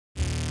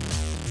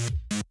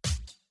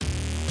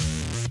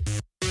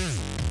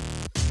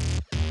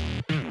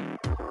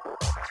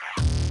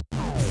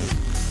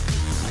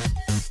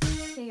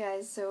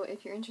so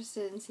if you're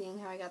interested in seeing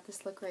how I got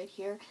this look right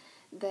here,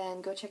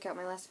 then go check out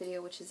my last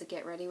video, which is a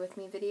get ready with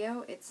me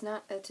video. It's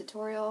not a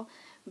tutorial,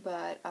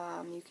 but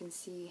you can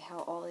see how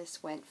all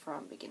this went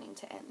from beginning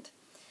to end.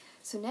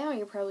 So now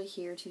you're probably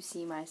here to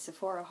see my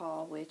Sephora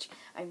haul, which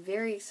I'm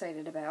very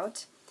excited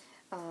about.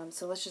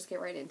 So let's just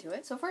get right into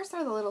it. So first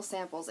are the little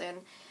samples, and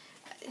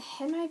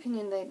in my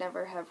opinion they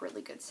never have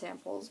really good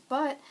samples,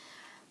 but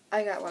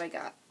I got what I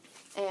got.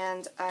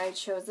 And I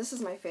chose, this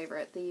is my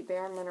favorite, the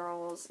Bare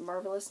Minerals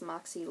Marvelous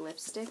Moxie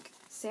Lipstick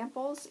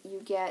samples.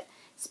 You get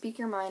Speak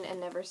Your Mind and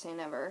Never Say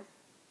Never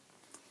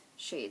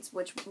shades,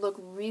 which look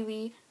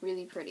really,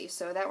 really pretty.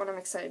 So that one I'm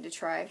excited to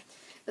try.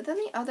 But then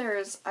the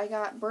others, I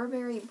got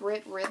Burberry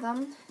Brit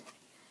Rhythm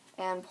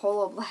and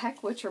Polo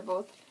Black, which are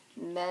both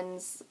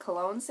men's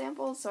cologne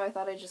samples, so I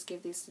thought I'd just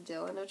give these to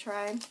Dylan to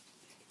try.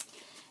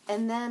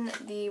 And then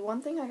the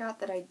one thing I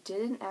got that I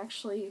didn't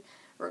actually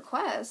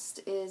request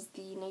is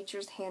the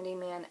Nature's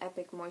Handyman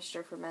Epic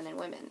Moisture for Men and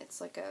Women.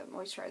 It's like a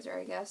moisturizer,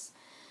 I guess.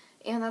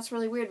 And that's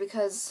really weird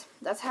because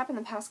that's happened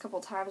the past couple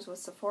times with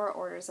Sephora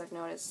orders I've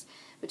noticed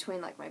between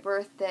like my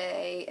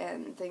birthday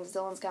and things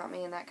Dylan's got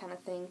me and that kind of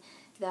thing,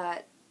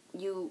 that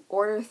you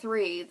order the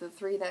three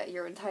that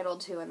you're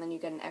entitled to, and then you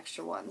get an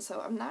extra one.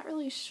 So I'm not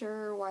really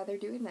sure why they're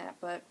doing that,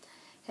 but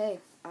hey,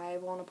 I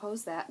won't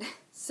oppose that.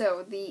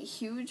 So the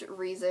huge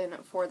reason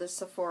for the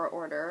Sephora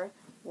order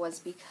was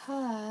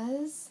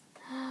because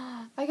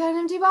I got an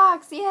empty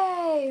box,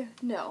 yay!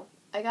 No,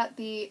 I got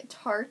the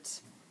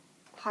Tarte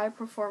High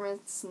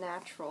Performance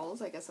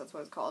Naturals, I guess that's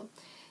what it's called,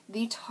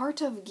 the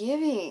Tarte of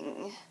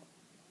Giving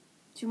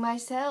to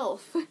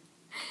myself.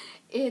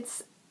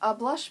 It's a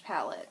blush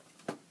palette,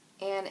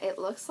 and it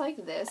looks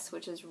like this,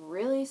 which is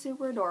really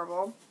super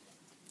adorable.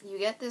 You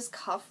get this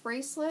cuff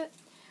bracelet,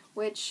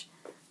 which,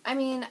 I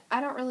mean, I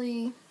don't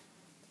really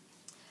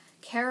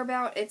care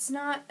about. It's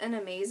not an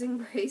amazing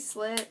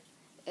bracelet.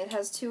 It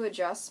has 2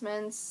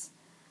 adjustments.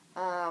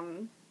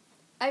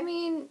 I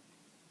mean,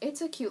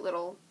 it's a cute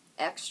little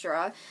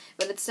extra,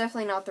 but it's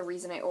definitely not the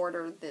reason I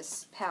ordered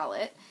this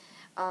palette.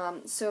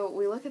 So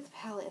we look at the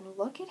palette and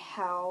look at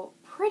how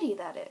pretty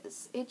that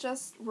is. It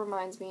just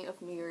reminds me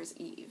of New Year's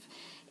Eve,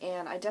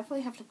 and I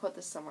definitely have to put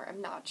this somewhere.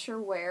 I'm not sure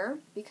where,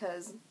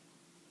 because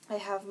I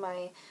have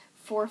my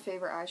 4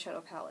 favorite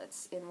eyeshadow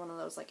palettes in one of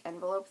those like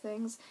envelope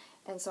things,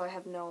 and so I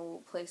have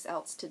no place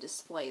else to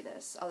display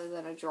this other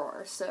than a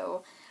drawer,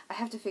 so I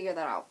have to figure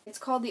that out. It's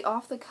called the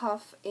Off the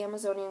Cuff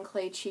Amazonian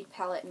Clay Cheek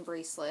Palette and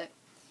Bracelet.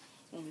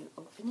 And you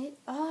open it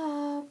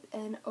up,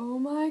 and oh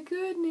my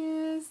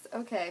goodness.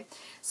 Okay,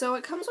 so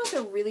it comes with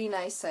a really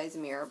nice size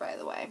mirror, by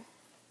the way.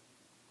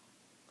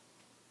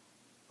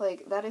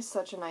 Like, that is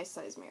such a nice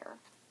size mirror.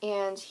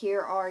 And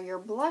here are your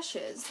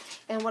blushes.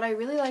 And what I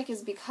really like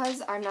is,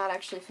 because I'm not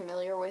actually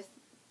familiar with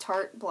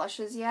Tarte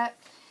blushes yet,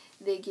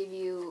 they give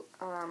you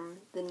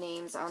the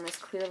names on this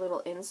clear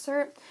little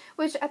insert,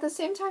 which at the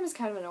same time is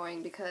kind of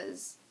annoying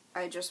because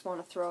I just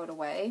want to throw it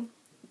away,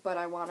 but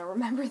I want to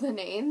remember the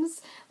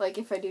names, like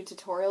if I do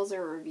tutorials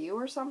or a review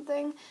or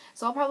something.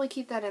 So I'll probably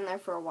keep that in there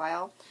for a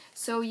while.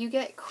 So you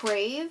get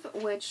Crave,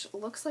 which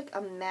looks like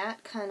a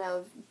matte kind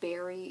of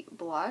berry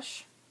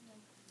blush.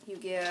 You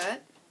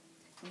get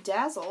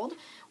Dazzled,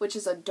 which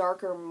is a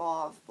darker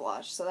mauve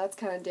blush, so that's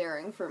kind of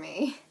daring for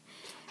me.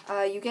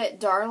 You get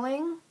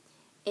Darling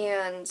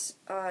and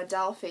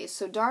Dollface.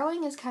 So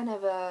Darling is kind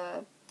of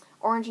a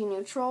orangey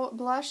neutral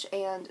blush,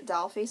 and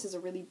Dollface is a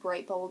really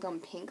bright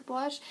bubblegum pink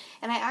blush.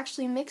 And I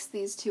actually mixed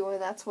these two,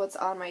 and that's what's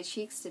on my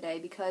cheeks today,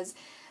 because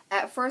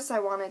at first I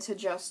wanted to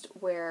just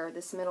wear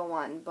this middle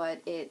one,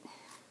 but it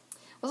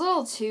was a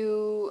little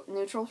too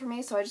neutral for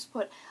me, so I just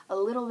put a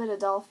little bit of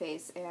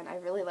Dollface, and I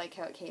really like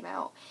how it came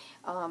out.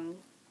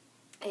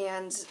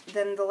 And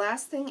then the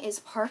last thing is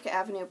Park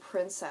Avenue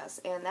Princess,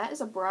 and that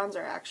is a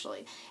bronzer,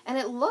 actually. And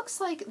it looks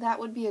like that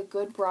would be a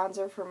good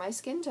bronzer for my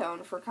skin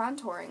tone, for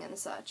contouring and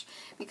such,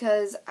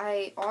 because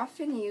I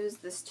often use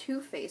this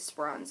Too Faced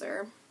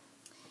bronzer,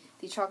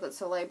 the Chocolate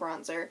Soleil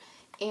bronzer,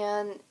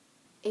 and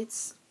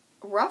it's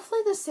roughly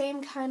the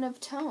same kind of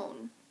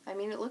tone. I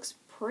mean, it looks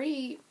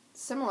pretty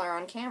similar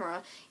on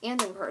camera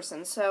and in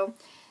person, so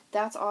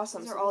that's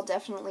awesome. These are all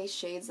definitely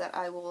shades that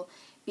I will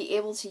be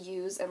able to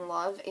use and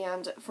love,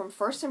 and from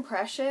first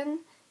impression,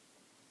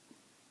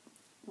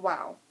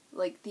 wow,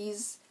 like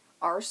these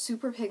are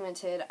super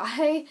pigmented.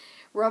 I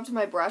rubbed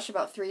my brush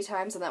about 3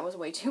 times and that was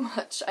way too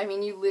much. I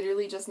mean, you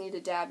literally just need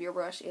to dab your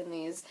brush in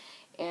these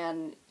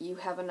and you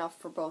have enough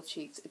for both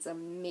cheeks. It's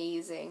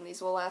amazing.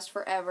 These will last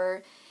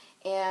forever,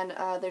 and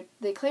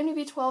they claim to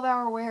be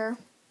 12-hour wear.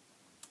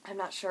 I'm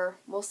not sure.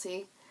 We'll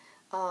see.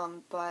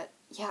 But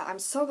yeah, I'm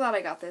so glad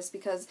I got this,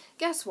 because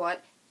guess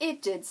what?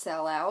 It did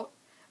sell out.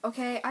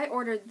 Okay, I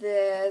ordered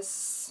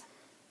this,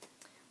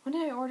 when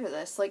did I order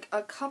this? Like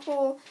a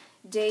couple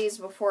days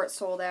before it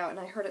sold out,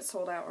 and I heard it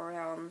sold out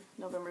around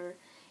November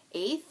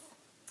 8th,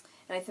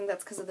 and I think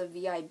that's because of the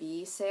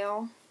VIB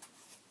sale.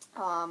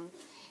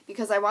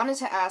 Because I wanted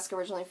to ask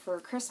originally for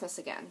Christmas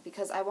again,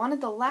 because I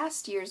wanted the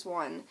last year's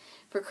one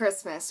for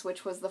Christmas,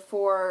 which was the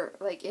 4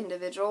 like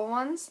individual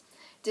ones.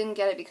 Didn't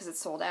get it because it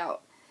sold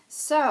out.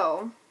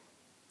 So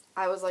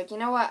I was like, you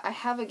know what, I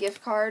have a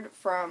gift card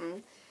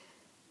from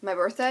my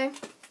birthday.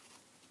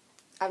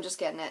 I'm just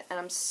getting it, and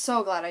I'm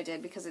so glad I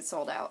did because it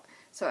sold out.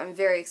 So I'm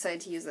very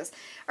excited to use this.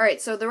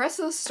 Alright, so the rest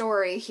of the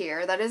story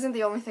here, that isn't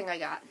the only thing I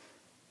got.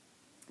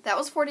 That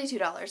was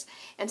 $42,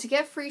 and to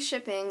get free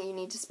shipping, you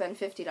need to spend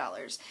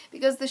 $50,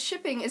 because the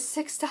shipping is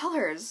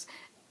 $6.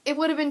 It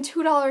would have been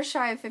 $2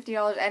 shy of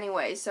 $50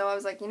 anyway, so I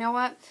was like, you know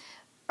what?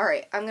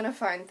 Alright, I'm gonna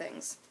find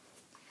things.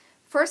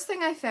 First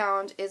thing I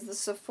found is the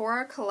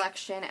Sephora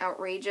Collection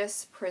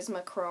Outrageous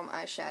Prismachrome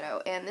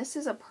eyeshadow, and this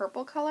is a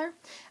purple color,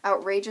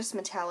 outrageous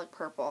metallic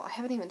purple. I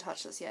haven't even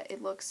touched this yet.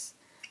 It looks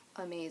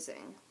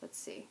amazing. Let's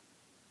see.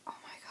 Oh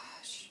my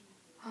gosh.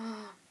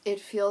 It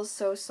feels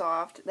so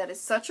soft. That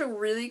is such a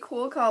really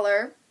cool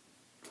color.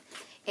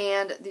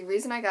 And the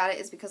reason I got it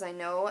is because I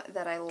know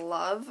that I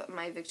love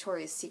my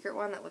Victoria's Secret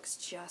one that looks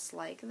just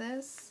like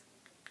this.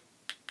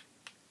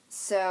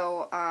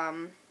 So,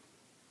 I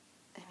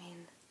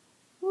mean,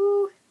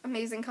 woo,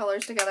 amazing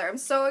colors together. I'm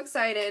so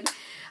excited.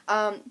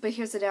 But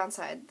here's the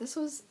downside. This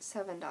was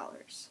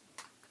 $7.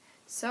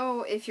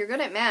 So, if you're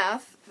good at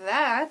math,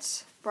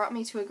 that brought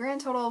me to a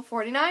grand total of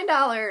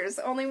 $49.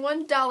 Only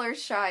 $1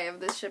 shy of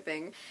the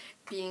shipping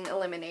being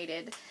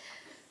eliminated.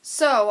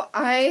 So,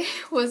 I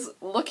was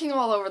looking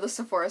all over the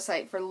Sephora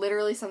site for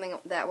literally something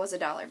that was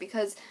 $1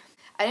 because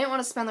I didn't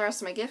want to spend the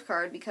rest of my gift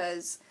card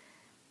because,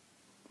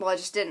 well, I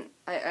just didn't.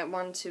 I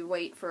wanted to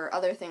wait for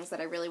other things that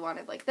I really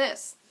wanted, like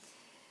this.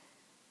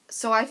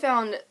 So I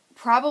found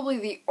probably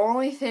the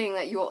only thing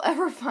that you will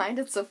ever find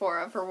at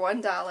Sephora for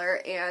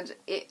 $1, and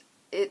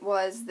it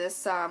was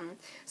this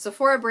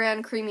Sephora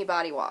brand Creamy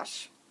Body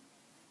Wash.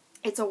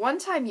 It's a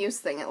one-time use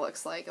thing, it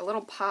looks like, a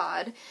little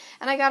pod,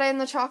 and I got it in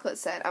the chocolate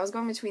scent. I was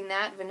going between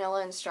that,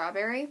 vanilla, and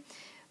strawberry,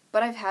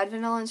 but I've had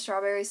vanilla and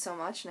strawberry so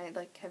much, and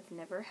I have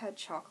never had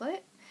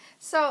chocolate,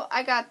 so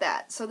I got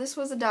that. So this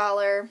was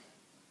 $1.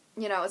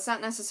 You know, it's not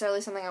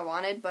necessarily something I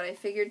wanted, but I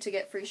figured to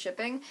get free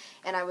shipping,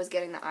 and I was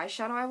getting the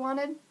eyeshadow I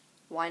wanted.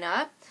 Why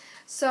not?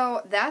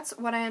 So that's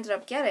what I ended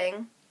up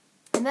getting,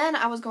 and then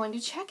I was going to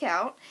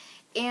checkout,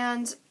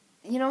 and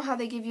you know how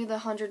they give you the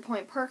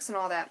 100-point perks and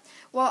all that?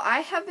 Well,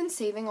 I have been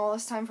saving all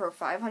this time for a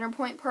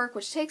 500-point perk,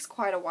 which takes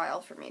quite a while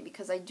for me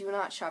because I do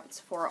not shop at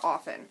Sephora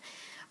often.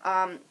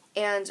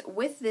 And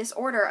with this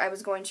order, I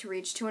was going to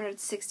reach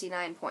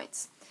 269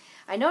 points.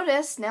 I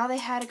noticed now they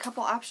had a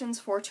couple options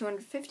for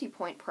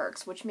 250-point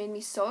perks, which made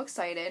me so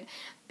excited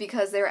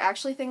because they were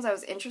actually things I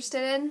was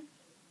interested in,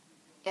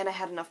 and I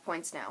had enough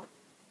points now.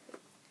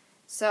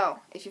 So,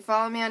 if you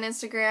follow me on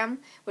Instagram,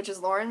 which is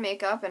Lauren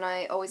Makeup, and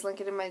I always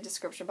link it in my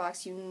description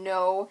box, you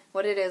know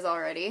what it is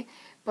already,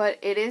 but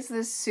it is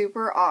this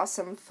super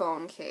awesome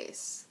phone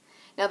case.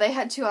 Now, they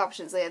had two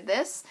options. They had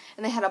this,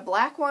 and they had a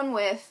black one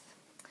with,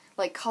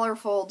 like,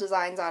 colorful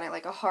designs on it,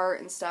 like a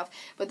heart and stuff,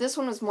 but this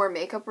one was more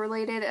makeup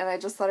related, and I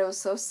just thought it was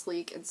so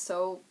sleek and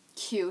so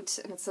cute,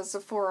 and it says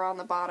Sephora on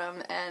the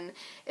bottom, and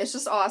it's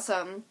just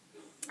awesome.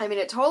 I mean,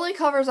 it totally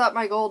covers up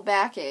my gold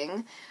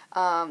backing.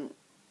 I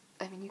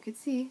mean, you could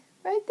see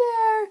right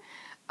there.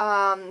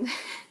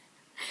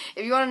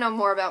 If you want to know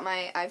more about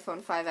my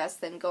iPhone 5S,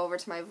 then go over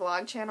to my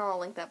vlog channel. I'll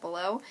link that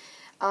below.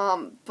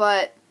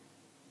 But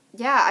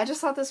yeah, I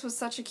just thought this was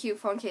such a cute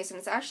phone case, and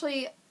it's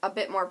actually a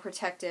bit more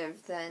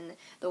protective than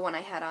the one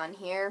I had on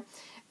here.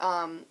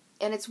 And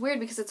it's weird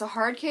because it's a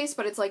hard case,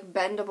 but it's like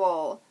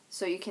bendable,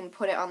 so you can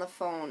put it on the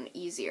phone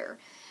easier.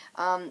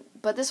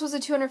 But this was a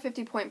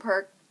 250-point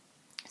perk.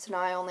 So now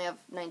I only have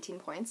 19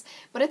 points.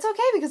 But it's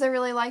okay because I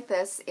really like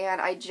this, and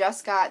I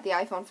just got the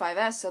iPhone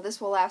 5S, so this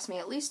will last me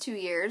at least 2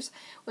 years,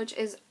 which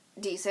is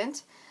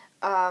decent.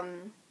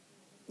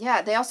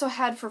 Yeah, they also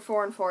had for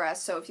 4 and 4S,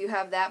 so if you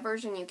have that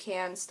version, you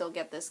can still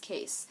get this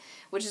case,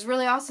 which is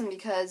really awesome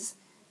because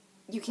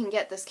you can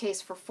get this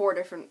case for 4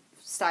 different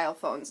style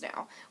phones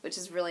now, which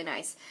is really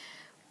nice.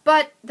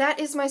 But that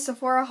is my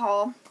Sephora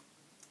haul.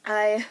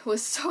 I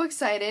was so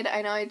excited.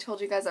 I know I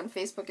told you guys on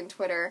Facebook and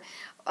Twitter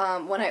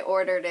when I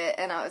ordered it,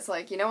 and I was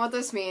like, you know what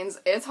this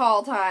means? It's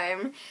haul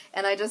time.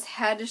 And I just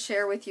had to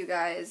share with you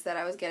guys that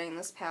I was getting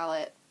this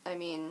palette. I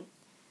mean,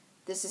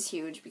 this is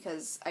huge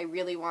because I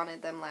really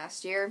wanted them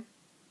last year,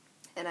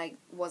 and I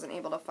wasn't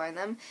able to find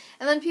them.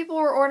 And then people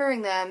were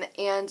ordering them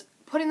and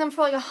putting them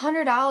for like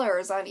 $100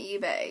 on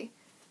eBay.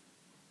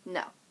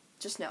 No.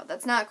 Just no.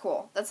 That's not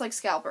cool. That's like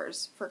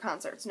scalpers for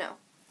concerts. No.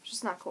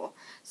 Just not cool.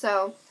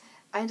 So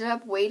I ended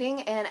up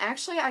waiting, and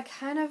actually I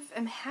kind of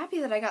am happy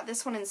that I got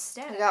this one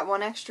instead. I got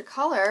one extra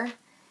color,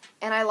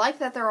 and I like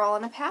that they're all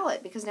in a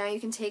palette, because now you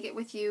can take it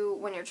with you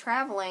when you're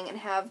traveling and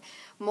have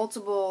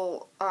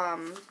multiple,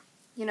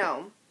 you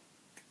know,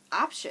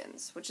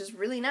 options, which is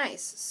really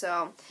nice.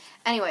 So,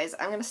 anyways,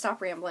 I'm going to stop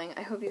rambling.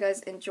 I hope you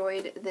guys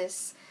enjoyed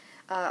this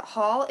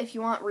haul. If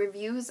you want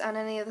reviews on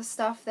any of the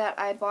stuff that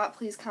I bought,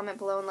 please comment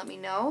below and let me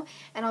know,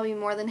 and I'll be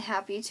more than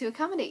happy to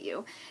accommodate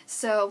you.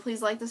 So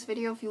please like this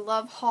video if you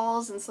love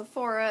hauls and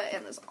Sephora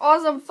and this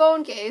awesome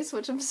phone case,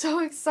 which I'm so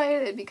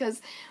excited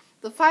because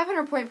the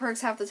 500-point perks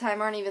half the time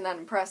aren't even that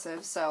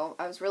impressive, so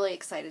I was really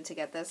excited to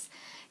get this.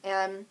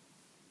 And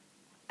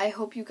I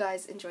hope you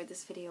guys enjoyed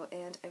this video,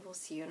 and I will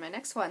see you in my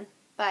next one.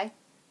 Bye.